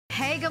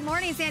Hey, good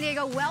morning, San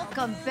Diego.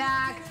 Welcome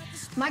back.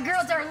 My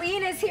girl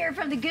Darlene is here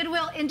from the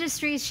Goodwill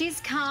Industries.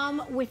 She's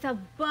come with a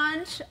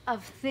bunch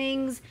of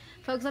things.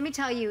 Folks, let me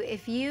tell you,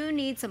 if you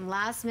need some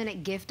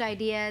last-minute gift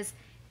ideas,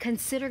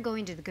 consider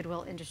going to the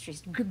Goodwill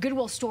Industries,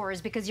 Goodwill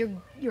stores, because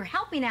you're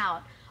helping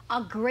out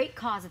a great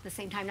cause at the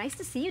same time. Nice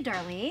to see you,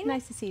 Darlene.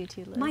 Nice to see you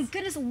too, Liz. My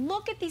goodness,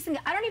 look at these things.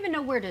 I don't even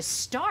know where to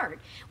start.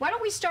 Why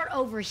don't we start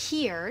over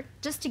here,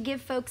 just to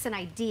give folks an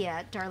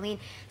idea, Darlene,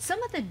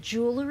 some of the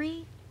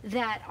jewelry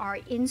that are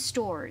in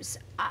stores.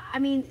 I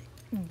mean,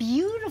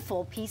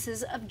 beautiful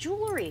pieces of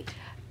jewelry.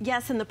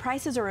 Yes, and the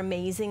prices are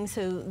amazing.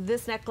 So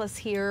this necklace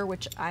here,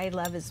 which I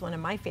love, is one of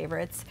my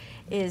favorites,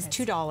 is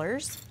 $2.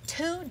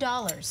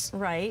 $2.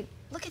 Right.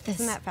 Look at this.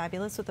 Isn't that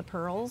fabulous with the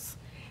pearls?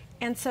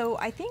 And so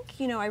I think,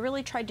 you know, I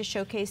really tried to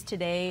showcase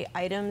today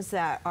items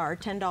that are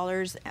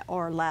 $10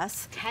 or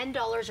less.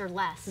 $10 or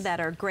less. That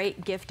are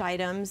great gift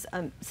items.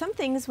 Some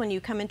things, when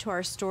you come into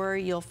our store,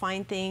 you'll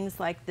find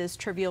things like this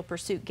Trivial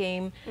Pursuit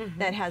game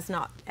that has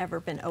not ever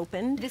been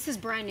opened. This is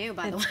brand new,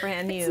 by the way. It's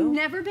brand new. It's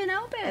never been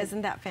opened.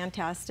 Isn't that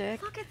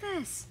fantastic? Look at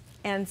this.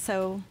 And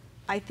so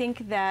I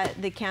think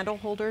that the candle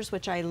holders,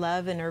 which I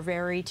love and are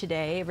very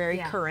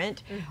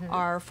current,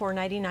 are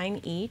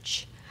 $4.99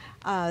 each.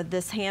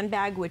 This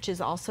handbag, which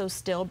is also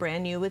still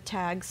brand new with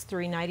tags,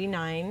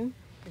 $3.99.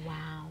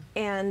 Wow.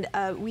 And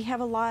we have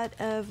a lot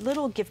of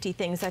little gifty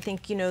things. I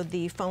think, you know,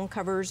 the phone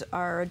covers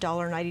are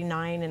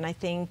 $1.99, and I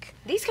think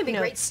these could be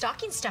great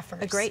stocking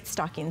stuffers. A great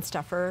stocking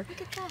stuffer.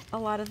 Look at that. A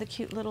lot of the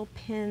cute little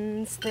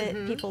pins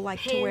that people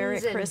like to wear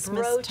at and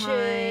Christmas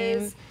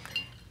brooches. time.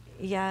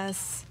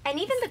 Yes. And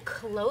even the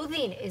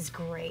clothing is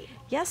great.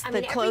 Yes,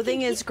 the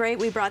clothing is great.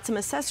 We brought some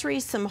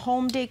accessories, some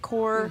home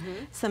decor,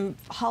 some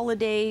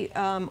holiday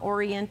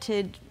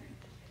oriented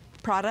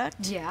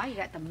product. Yeah, you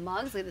got the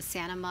mugs, like the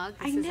Santa mug.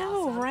 This I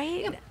know, awesome.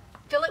 right? You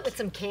fill it with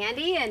some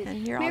candy and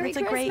here Merry always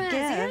a great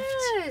Christmas. gift.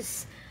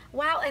 Yes.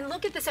 Wow, and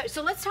look at this.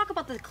 So let's talk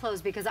about the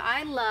clothes, because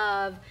I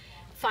love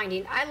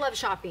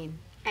shopping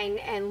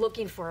and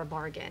looking for a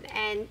bargain.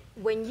 And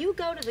when you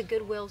go to the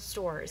Goodwill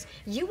stores,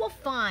 you will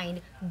find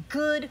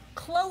good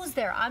clothes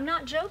there. I'm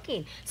not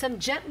joking. Some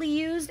gently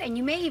used, and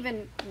you may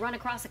even run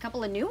across a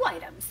couple of new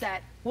items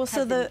that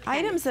so the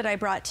items that I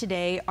brought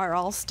today are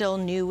all still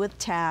new with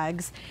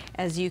tags,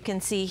 as you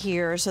can see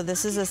here. So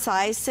this is a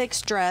size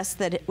 6 dress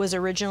that was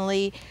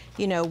originally,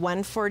 you know,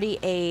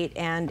 $148,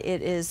 and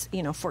it is,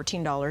 you know,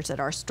 $14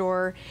 at our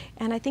store.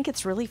 And I think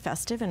it's really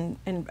festive and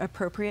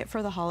appropriate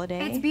for the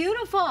holiday. It's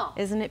beautiful.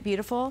 Isn't it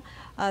beautiful?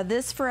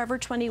 This Forever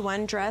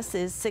 21 dress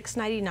is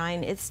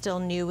 $6.99. It's still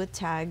new with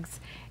tags.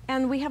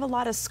 And we have a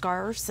lot of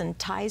scarves and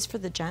ties for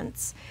the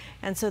gents.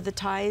 And so the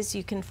ties,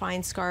 you can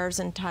find scarves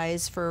and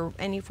ties for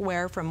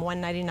anywhere from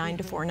 $1.99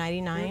 to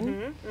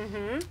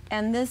 $4.99.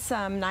 And this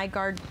night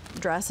guard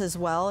dress as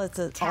well, it's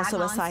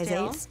also a size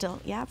 8 still,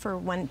 yeah, for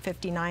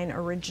 $159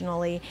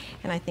 originally.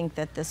 And I think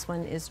that this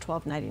one is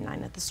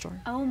 $12.99 at the store.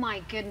 Oh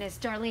my goodness,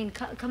 Darlene,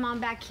 come on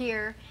back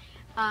here.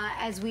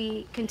 As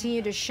we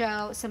continue to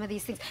show some of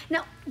these things.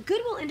 Now,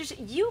 Goodwill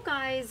Industries, you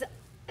guys,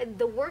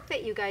 the work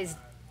that you guys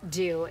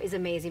do is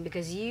amazing,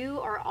 because you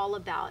are all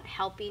about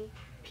helping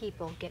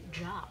people get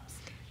jobs.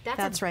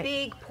 That's a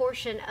big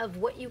portion of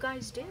what you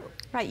guys do.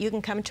 Right, you can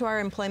come to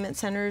our employment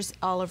centers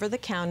all over the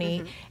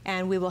county,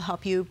 and we will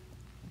help you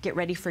get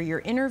ready for your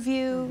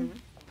interview,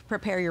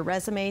 prepare your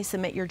resume,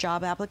 submit your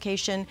job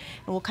application,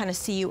 and we'll kind of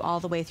see you all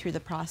the way through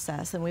the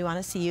process. And we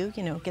want to see you,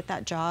 you know, get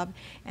that job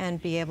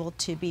and be able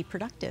to be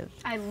productive.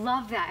 I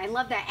love that. I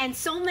love that. And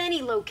so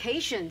many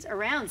locations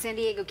around San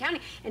Diego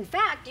County. In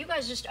fact, you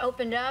guys just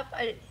opened up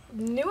a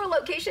newer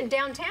location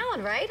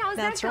downtown, right? How's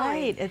that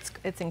going? That's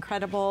right. It's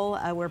incredible.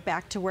 We're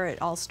back to where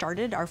it all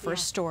started. Our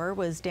first store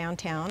was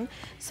downtown,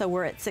 so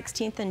we're at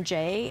 16th and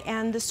J,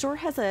 and the store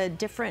has a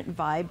different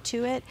vibe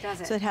to it. Does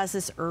it? So it has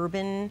this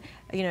urban,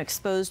 you know,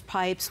 exposed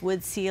pipes,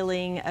 wood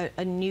ceiling,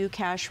 a new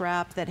cash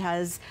wrap that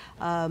has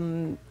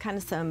kind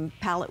of some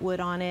pallet wood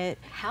on it.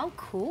 How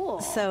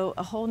cool. So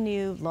a whole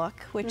new look,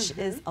 which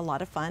is a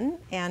lot of fun,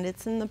 and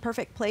it's in the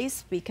perfect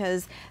place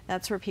because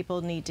that's where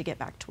people need to get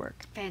back to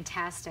work.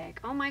 Fantastic.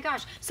 Oh my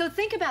gosh. So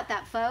think about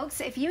that, folks.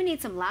 If you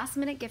need some last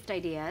minute gift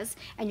ideas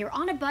and you're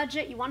on a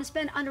budget, you want to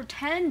spend under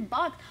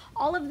 $10,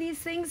 all of these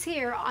things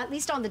here, at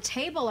least on the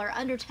table, are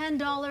under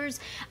 $10.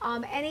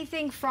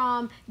 Anything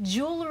from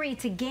jewelry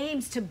to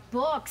games to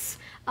books,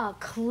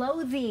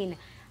 clothing,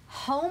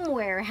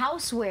 homeware,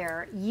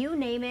 houseware, you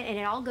name it, and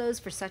it all goes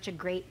for such a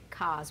great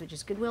cause, which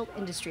is Goodwill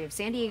Industry of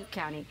San Diego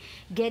County,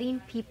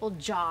 getting people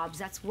jobs.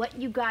 That's what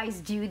you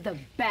guys do the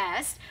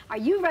best. Are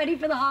you ready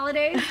for the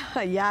holidays?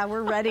 Yeah,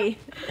 we're ready.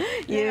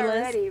 You're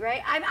ready,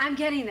 right? I'm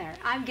getting there.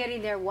 I'm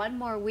getting there. One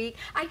more week.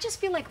 I just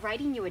feel like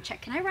writing you a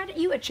check. Can I write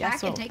you a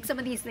check and take some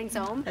of these things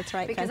home? That's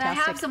right. Because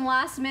fantastic. I have some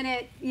last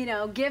minute, you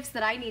know, gifts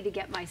that I need to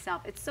get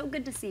myself. It's so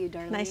good to see you,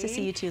 Darlene. Nice to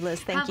see you too, Liz.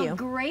 Thank you. Have a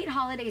great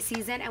holiday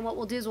season, and what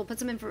we'll do is we'll put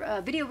some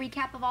video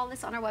recap of all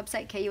this on our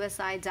website,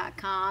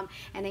 KUSI.com,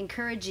 and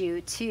encourage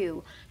you to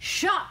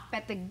shop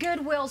at the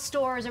Goodwill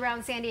stores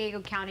around San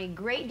Diego County.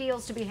 Great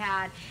deals to be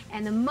had,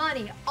 and the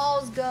money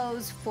all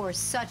goes for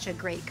such a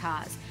great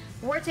cause.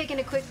 We're taking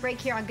a quick break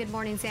here on Good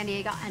Morning San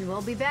Diego, and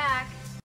we'll be back.